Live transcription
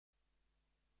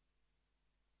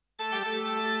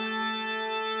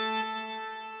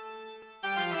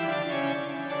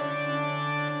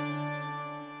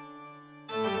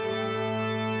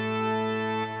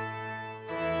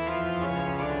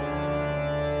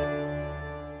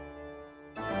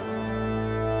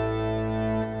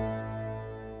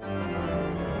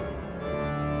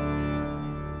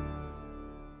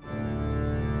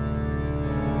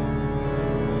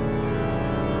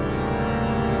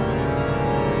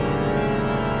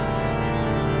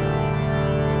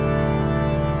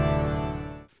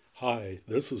Hi,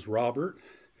 this is Robert,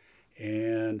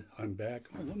 and I'm back.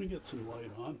 Oh, let me get some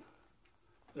light on.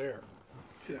 There.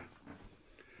 Yeah.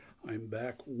 I'm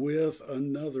back with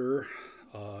another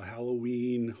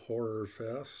Halloween Horror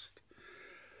Fest.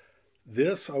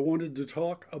 This, I wanted to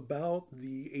talk about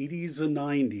the 80s and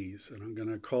 90s, and I'm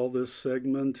going to call this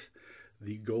segment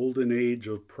the Golden Age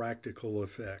of Practical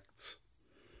Effects.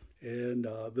 And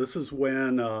this is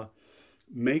when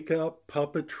makeup,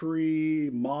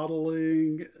 puppetry,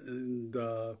 modeling, and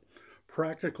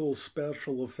practical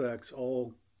special effects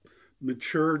all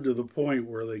matured to the point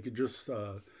where they could just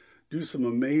do some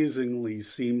amazingly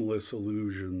seamless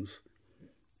illusions.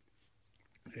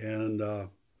 And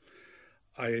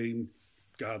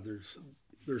there's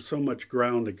so much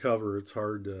ground to cover. It's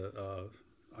hard to.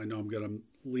 I know I'm going to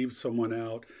leave someone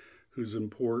out who's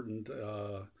important,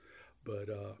 but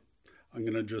I'm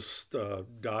going to just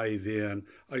dive in.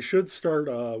 I should start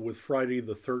with Friday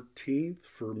the 13th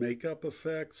for makeup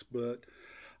effects, but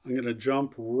I'm going to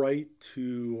jump right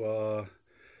to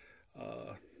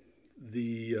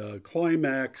the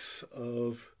climax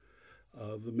of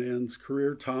the man's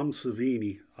career, Tom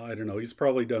Savini. I don't know, he's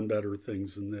probably done better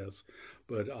things than this,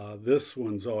 but this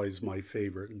one's always my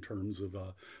favorite in terms of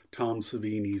Tom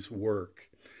Savini's work.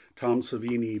 Tom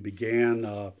Savini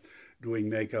began doing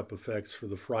makeup effects for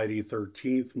the Friday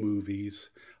 13th movies.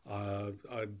 I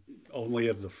only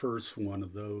have the first one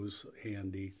of those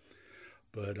handy,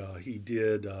 but he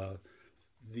did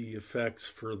the effects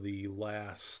for the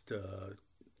last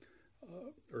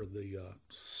or the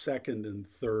second and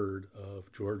third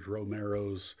of George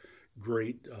Romero's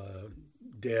great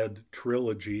Dead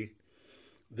trilogy.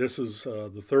 This is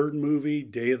the third movie,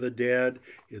 Day of the Dead.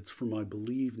 It's from, I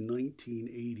believe,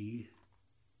 1980.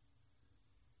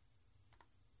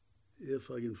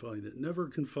 If I can find it. Never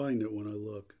can find it when I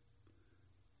look.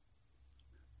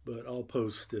 But I'll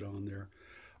post it on there.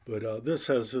 But this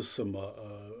has just some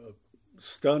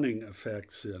stunning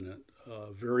effects in it.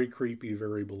 Very creepy,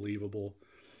 very believable.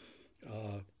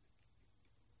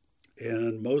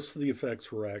 And most of the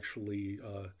effects were actually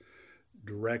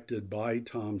directed by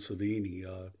Tom Savini.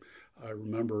 I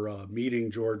remember meeting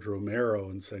George Romero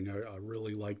and saying I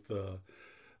really liked the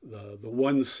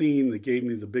one scene that gave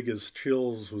me the biggest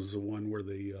chills was the one where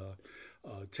they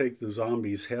take the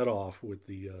zombie's head off with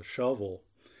the shovel.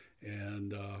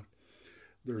 And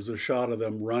there's a shot of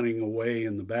them running away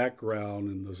in the background,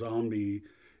 and the zombie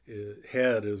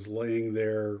head is laying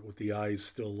there with the eyes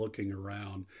still looking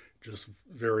around. Just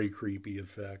very creepy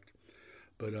effect.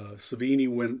 But Savini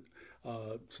went,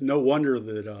 it's no wonder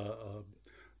that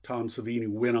Tom Savini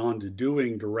went on to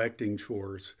doing directing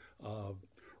chores.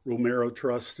 Romero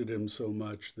trusted him so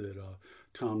much that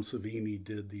Tom Savini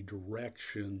did the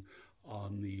direction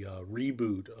on the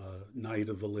reboot Night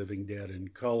of the Living Dead in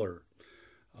color,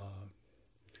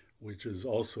 which is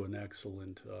also an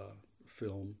excellent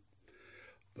film.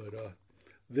 But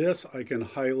this I can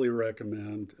highly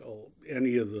recommend,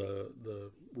 any of the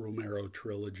Romero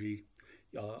trilogy.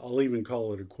 I'll even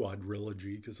call it a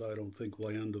quadrilogy because I don't think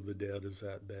Land of the Dead is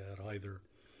that bad either.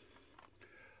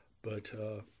 But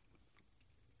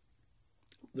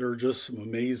there are just some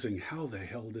amazing, how the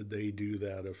hell did they do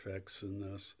that effects in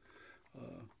this?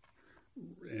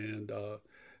 And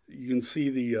you can see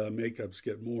the makeups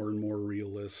get more and more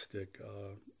realistic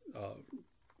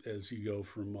as you go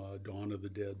from Dawn of the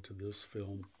Dead to this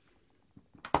film.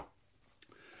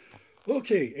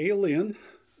 Okay, Alien.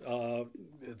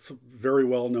 It's a very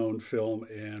well-known film,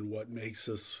 and what makes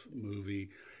this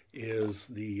movie is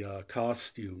the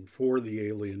costume for the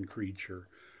alien creature,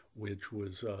 which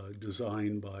was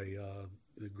designed by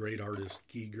the great artist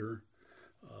Giger.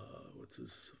 What's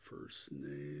his first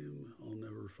name? I'll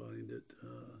never find it.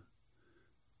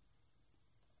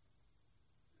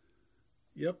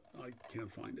 Yep, I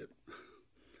can't find it.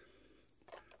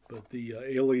 But the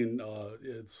alien,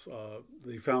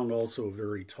 they found also a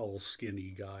very tall,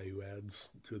 skinny guy who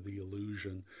adds to the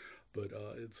illusion. But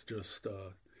it's just,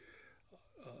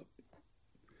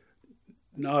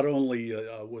 not only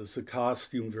was the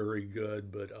costume very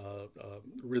good, but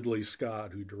Ridley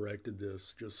Scott, who directed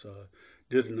this, just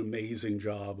did an amazing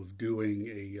job of doing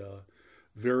a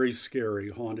very scary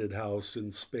haunted house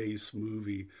in space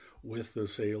movie with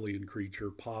this alien creature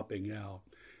popping out.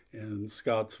 And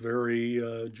Scott's very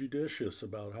judicious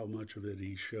about how much of it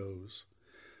he shows.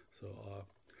 So,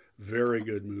 very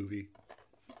good movie.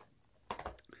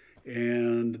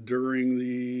 And during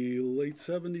the late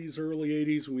 70s, early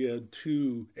 80s, we had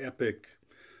two epic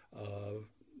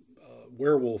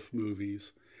werewolf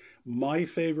movies. My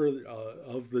favorite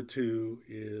of the two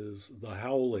is The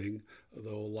Howling,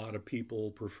 though a lot of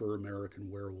people prefer American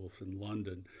Werewolf in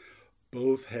London.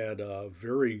 both had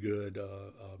very good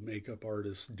makeup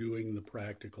artists doing the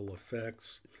practical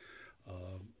effects.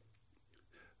 Uh,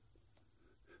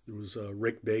 there was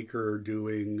Rick Baker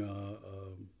doing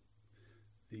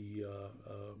the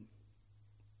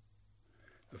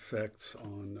effects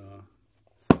on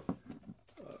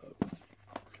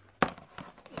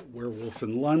Werewolf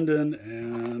in London,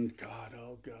 and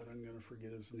oh God, I'm gonna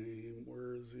forget his name.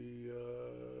 Where is he?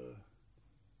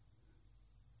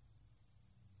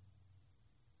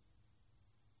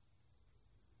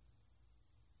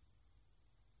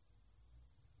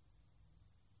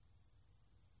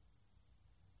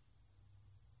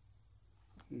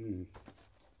 Hmm,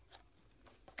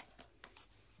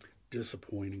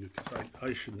 disappointing because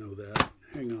I should know that.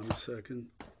 Hang on a second.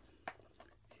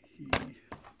 He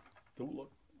don't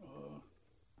look.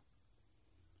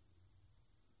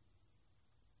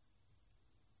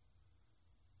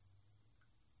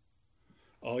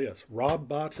 Oh yes, Rob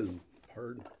Bottin.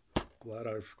 Pardon. Glad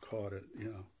I've caught it.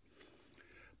 Yeah,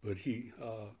 but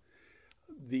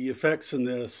the effects in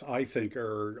this, I think,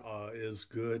 are as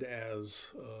good as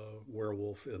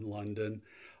Werewolf in London.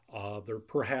 They're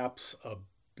perhaps a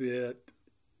bit,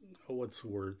 what's the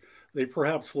word? They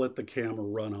perhaps let the camera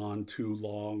run on too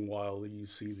long while you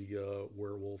see the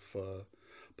werewolf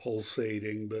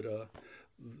pulsating, but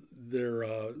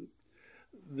they're,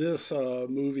 this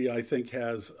movie, I think,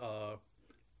 has.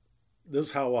 This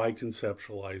is how I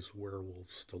conceptualize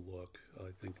werewolves to look. I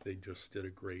think they just did a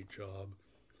great job.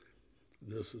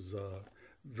 This is a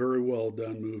very well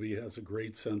done movie. It has a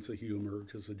great sense of humor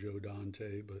because of Joe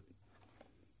Dante, but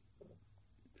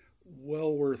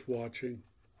well worth watching.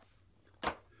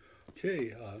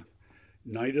 Okay,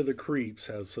 Night of the Creeps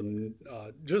has some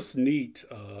just neat.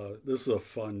 This is a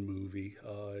fun movie.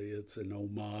 It's an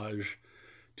homage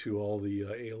to all the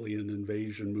alien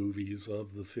invasion movies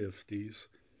of the 50s.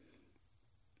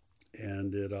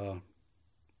 And it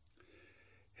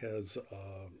has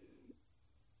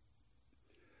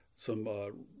some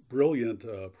brilliant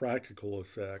practical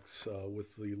effects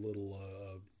with the little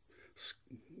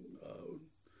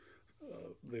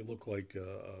they look like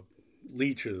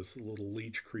leeches, little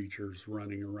leech creatures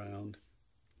running around,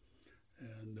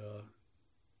 and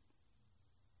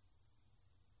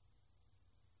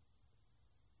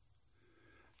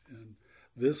and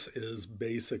this is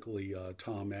basically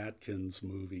Tom Atkins'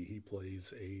 movie. He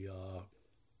plays a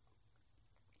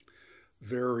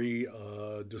very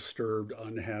disturbed,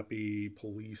 unhappy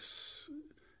police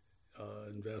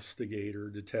investigator,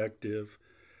 detective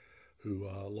who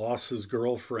lost his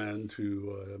girlfriend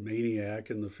to a maniac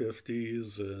in the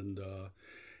 50s, and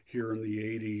here in the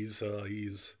 80s,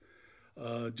 he's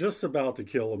just about to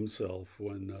kill himself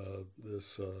when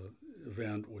this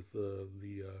event with the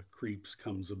creeps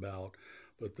comes about.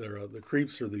 But the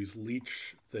creeps are these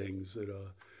leech things that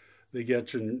they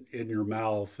get you in your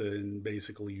mouth, and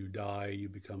basically you die, you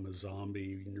become a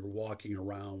zombie, and you're walking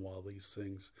around while these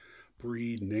things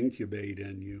breed and incubate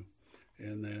in you.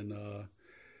 And then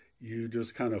you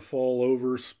just kind of fall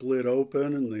over, split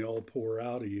open, and they all pour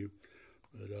out of you.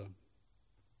 But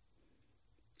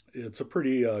it's a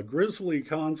pretty grisly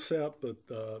concept,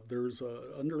 but there's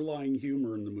underlying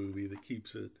humor in the movie that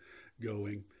keeps it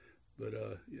going. But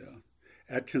yeah,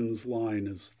 Atkins' line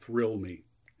is "thrill me,"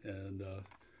 and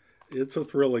it's a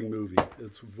thrilling movie.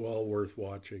 It's well worth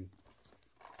watching.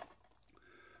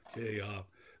 Okay,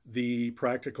 the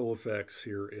practical effects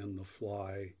here in The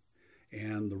Fly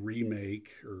and the remake,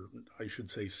 or I should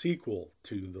say sequel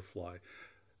to The Fly.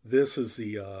 This is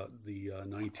the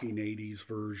 1980s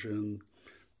version.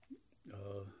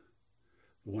 The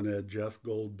one that had Jeff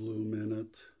Goldblum in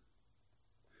it.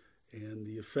 And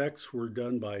the effects were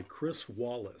done by Chris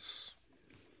Wallace.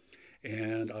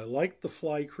 And I liked the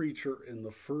fly creature in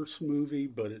the first movie,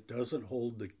 but it doesn't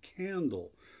hold the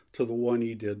candle to the one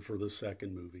he did for the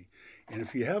second movie. And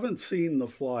if you haven't seen The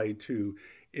Fly 2,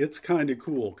 it's kind of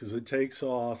cool because it takes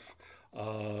off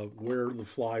where The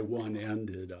Fly 1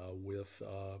 ended with,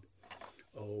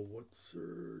 what's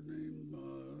her name?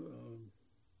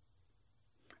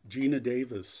 Gina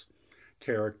Davis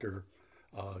character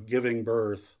giving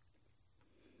birth.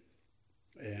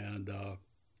 And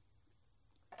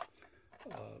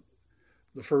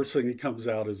the first thing that comes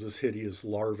out is this hideous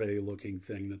larvae looking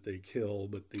thing that they kill,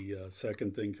 but the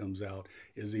second thing comes out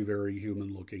is a very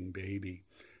human looking baby.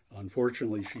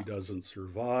 Unfortunately, she doesn't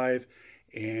survive,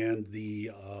 and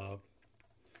the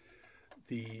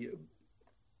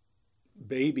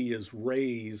baby is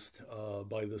raised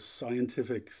by the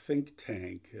scientific think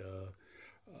tank.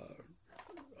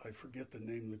 I forget the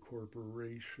name of the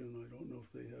corporation. I don't know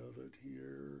if they have it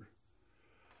here.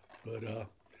 But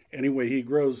Anyway, he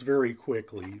grows very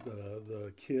quickly.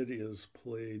 The kid is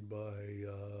played by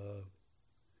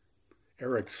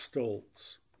Eric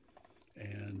Stoltz,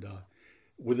 and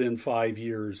within 5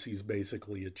 years, he's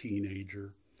basically a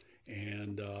teenager,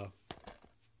 and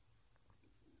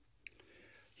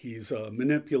he's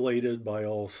manipulated by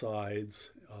all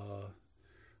sides,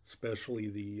 especially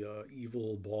the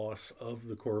evil boss of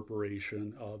the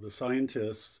corporation. The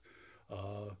scientists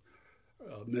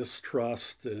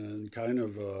mistrust and kind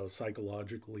of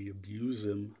psychologically abuse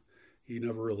him. He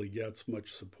never really gets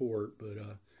much support, but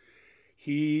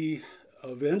he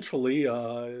eventually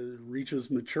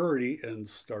reaches maturity and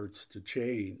starts to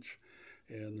change.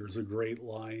 And there's a great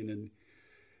line in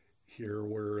here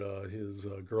where his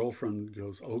girlfriend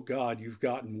goes, "Oh God, you've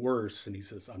gotten worse," and he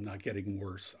says, "I'm not getting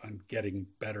worse. I'm getting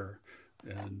better."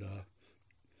 And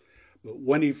but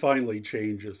when he finally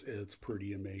changes, it's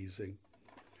pretty amazing.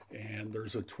 And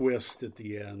there's a twist at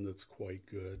the end that's quite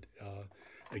good.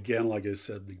 Again, like I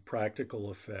said, the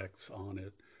practical effects on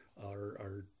it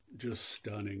are just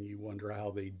stunning. You wonder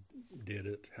how they did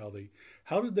it.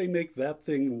 How did they make that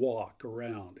thing walk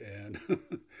around and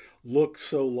look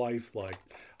so lifelike?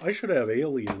 I should have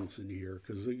aliens in here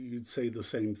because you'd say the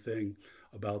same thing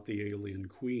about the alien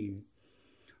queen.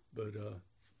 But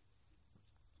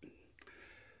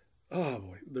oh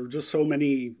boy, there are just so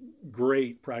many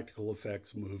great practical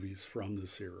effects movies from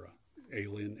this era.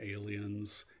 Alien,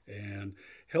 Aliens, and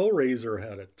Hellraiser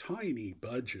had a tiny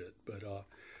budget, but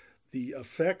the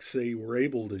effects they were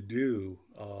able to do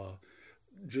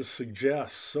just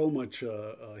suggest so much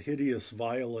hideous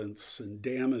violence and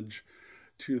damage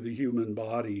to the human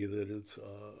body that it's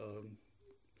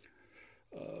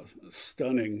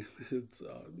stunning. It's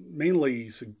mainly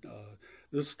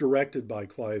this is directed by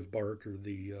Clive Barker,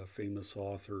 the famous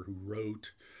author who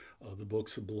wrote the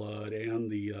Books of Blood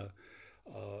and the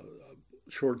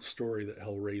short story that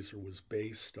Hellraiser was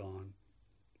based on.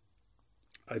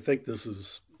 I think this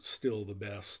is still the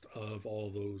best of all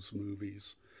those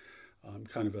movies. I'm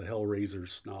kind of a Hellraiser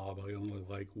snob. I only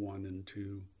like 1 and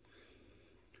 2.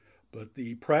 But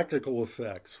the practical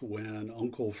effects when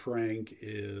Uncle Frank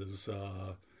is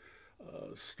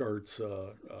starts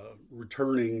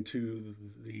returning to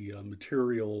the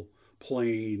material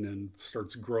plane and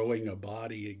starts growing a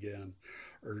body again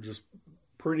are just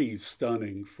pretty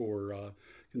stunning for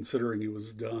considering it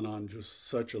was done on just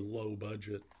such a low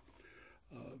budget.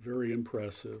 Very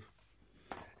impressive.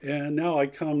 And now I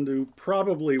come to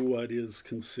probably what is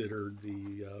considered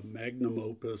the magnum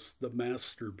opus, the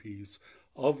masterpiece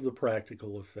of the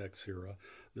practical effects era.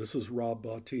 This is Rob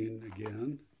Bottin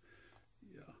again.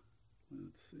 Yeah,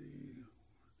 let's see.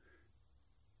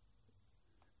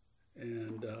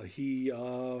 And he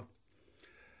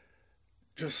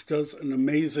just does an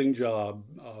amazing job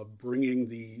bringing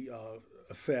the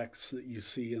effects that you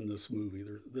see in this movie.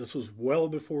 This was well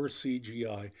before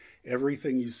CGI.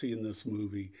 Everything you see in this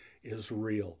movie is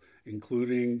real,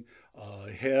 including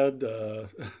head.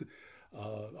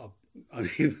 I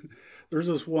mean, there's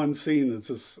this one scene that's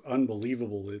just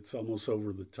unbelievable. It's almost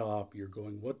over the top. You're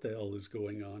going, what the hell is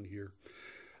going on here?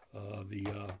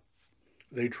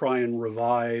 They try and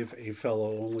revive a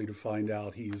fellow only to find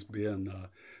out he's been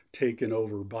taken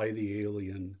over by the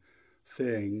alien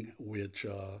thing, which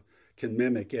can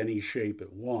mimic any shape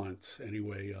it wants.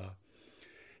 Anyway,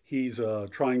 he's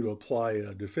trying to apply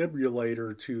a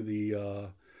defibrillator to the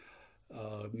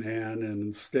man, and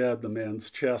instead the man's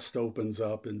chest opens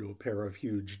up into a pair of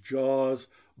huge jaws,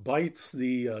 bites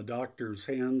the doctor's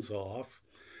hands off,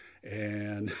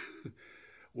 and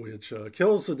which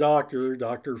kills the doctor.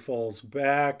 Doctor falls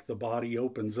back, the body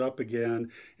opens up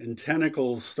again, and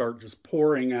tentacles start just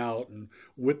pouring out and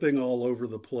whipping all over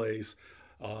the place.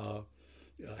 A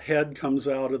head comes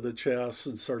out of the chest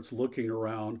and starts looking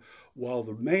around, while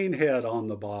the main head on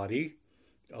the body,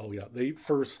 oh yeah, they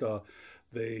first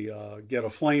they get a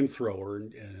flamethrower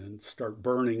and start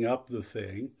burning up the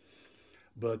thing,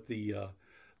 but the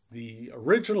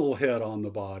original head on the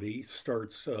body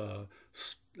starts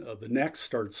the neck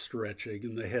starts stretching,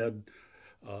 and the head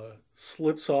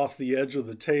slips off the edge of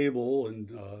the table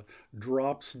and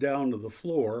drops down to the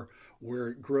floor, where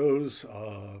it grows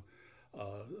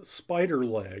spider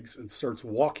legs and starts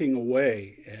walking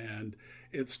away. And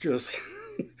it's just,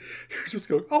 you're just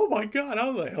going, oh my God,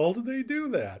 how the hell did they do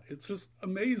that? It's just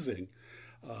amazing.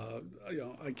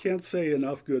 I can't say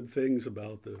enough good things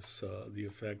about this, the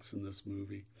effects in this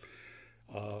movie.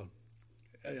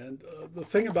 And the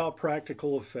thing about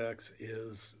practical effects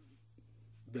is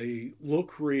they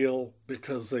look real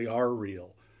because they are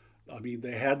real. I mean,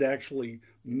 they had to actually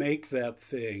make that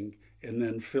thing and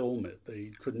then film it.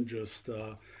 They couldn't just,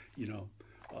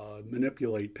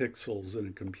 manipulate pixels in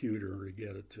a computer to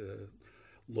get it to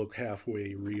look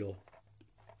halfway real.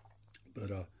 But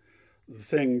the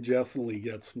thing definitely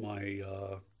gets my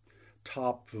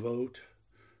top vote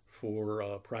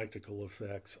for practical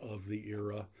effects of the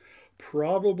era.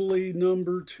 Probably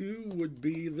number two would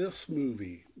be this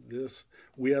movie. This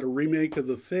we had a remake of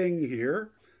The Thing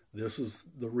here. This is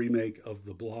the remake of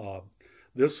The Blob.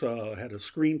 This had a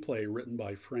screenplay written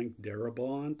by Frank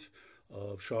Darabont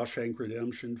of Shawshank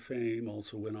Redemption fame.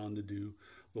 Also went on to do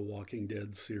the Walking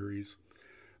Dead series.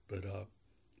 But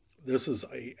this is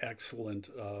an excellent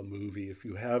movie. If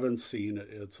you haven't seen it,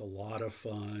 it's a lot of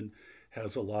fun.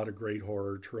 Has a lot of great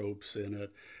horror tropes in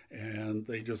it, and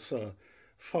they just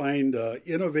find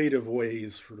innovative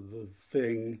ways for the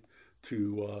thing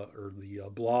to, or the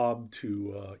blob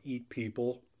to eat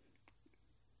people.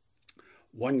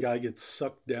 One guy gets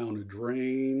sucked down a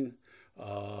drain.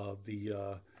 I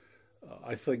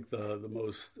think the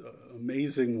most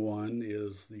amazing one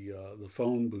is the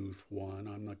phone booth one.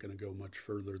 I'm not going to go much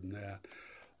further than that,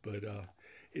 but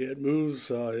it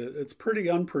moves. It's pretty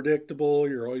unpredictable.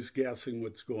 You're always guessing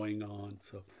what's going on.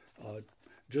 So,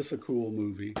 just a cool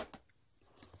movie.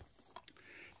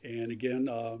 And again,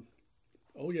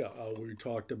 we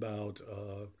talked about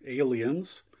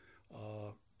Aliens,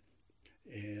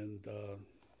 and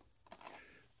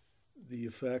the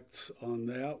effects on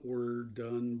that were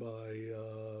done by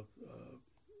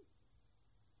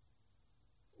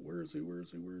where is he?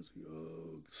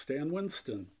 Stan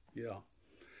Winston. Yeah.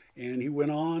 And he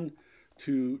went on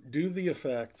to do the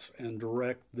effects and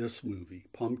direct this movie,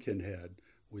 Pumpkinhead,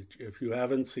 which, if you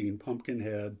haven't seen,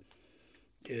 Pumpkinhead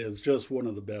is just one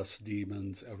of the best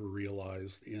demons ever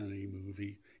realized in a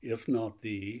movie, if not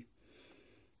the.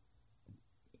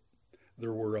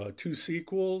 There were two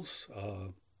sequels.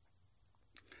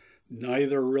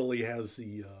 Neither really has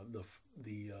the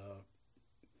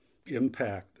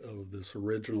impact of this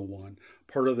original one.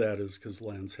 Part of that is because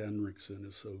Lance Henriksen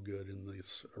is so good in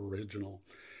this original.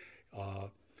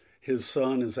 His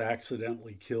son is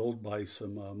accidentally killed by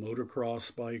some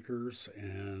motocross bikers,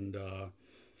 and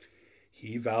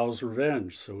he vows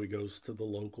revenge. So he goes to the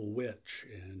local witch,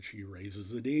 and she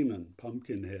raises a demon,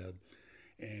 Pumpkinhead.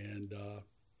 And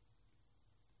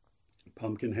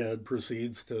Pumpkinhead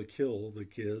proceeds to kill the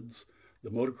kids, the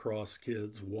motocross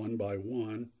kids, one by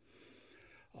one.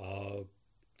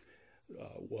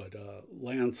 What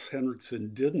Lance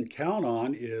Henriksen didn't count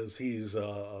on is he's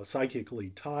psychically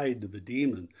tied to the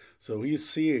demon, so he's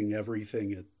seeing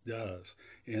everything it does.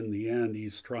 In the end,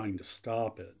 he's trying to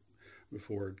stop it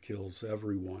before it kills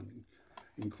everyone,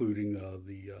 including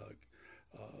the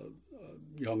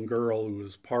young girl who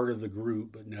was part of the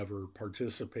group but never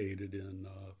participated in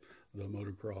the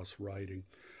motocross riding.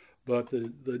 But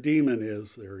the demon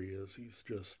is, there he is, he's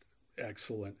just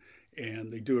excellent.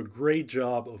 And they do a great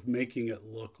job of making it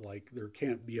look like there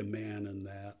can't be a man in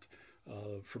that.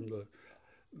 From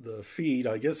the feet,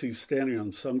 I guess he's standing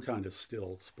on some kind of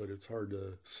stilts, but it's hard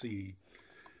to see.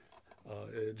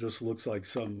 It just looks like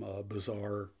some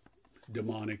bizarre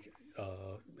demonic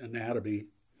anatomy.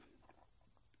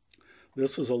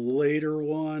 This is a later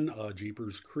one,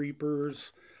 Jeepers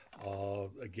Creepers.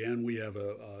 Again, we have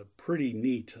a pretty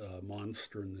neat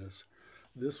monster in this.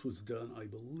 This was done, I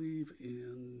believe,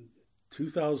 in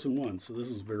 2001, so this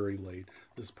is very late.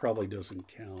 This probably doesn't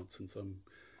count since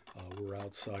we're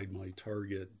outside my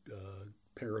target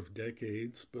pair of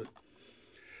decades. But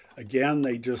again,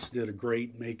 they just did a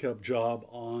great makeup job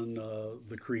on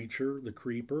the creature, the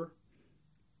creeper.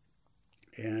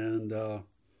 And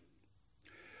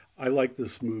I like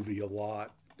this movie a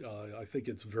lot. I think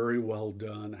it's very well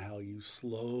done, how you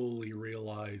slowly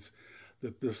realize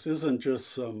that this isn't just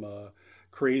some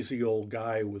crazy old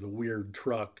guy with a weird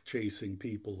truck chasing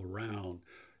people around.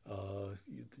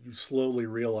 You slowly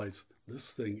realize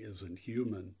this thing isn't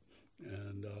human.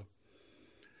 And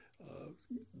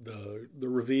the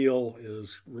reveal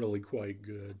is really quite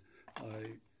good.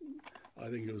 I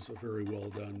think it was a very well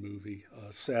done movie.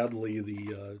 Sadly,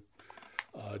 the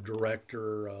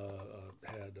director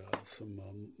had some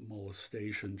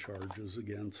molestation charges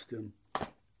against him.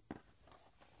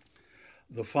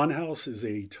 The Funhouse is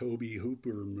a Tobe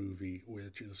Hooper movie,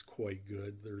 which is quite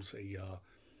good. There's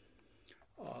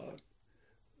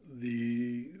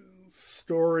the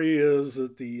story is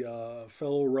that the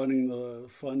fellow running the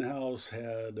Funhouse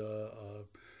had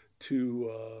two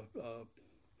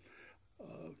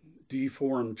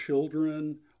deformed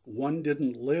children. One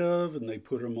didn't live, and they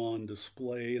put him on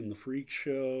display in the freak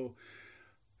show.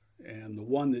 And the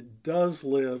one that does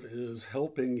live is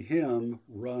helping him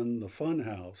run the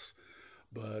Funhouse.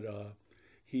 But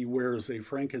he wears a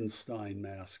Frankenstein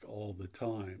mask all the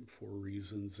time for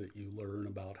reasons that you learn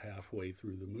about halfway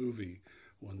through the movie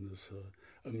when this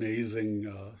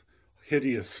amazing,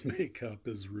 hideous makeup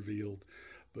is revealed.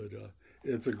 But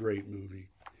it's a great movie.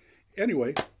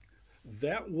 Anyway,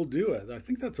 that will do it. I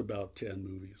think that's about 10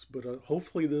 movies. But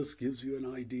hopefully this gives you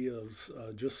an idea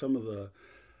of just some of the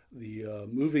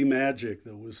movie magic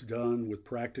that was done with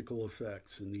practical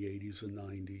effects in the 80s and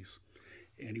 90s.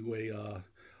 Anyway,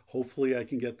 hopefully I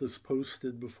can get this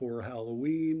posted before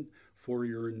Halloween for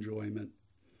your enjoyment.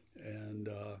 And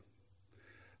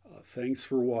thanks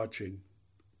for watching.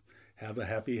 Have a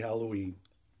happy Halloween.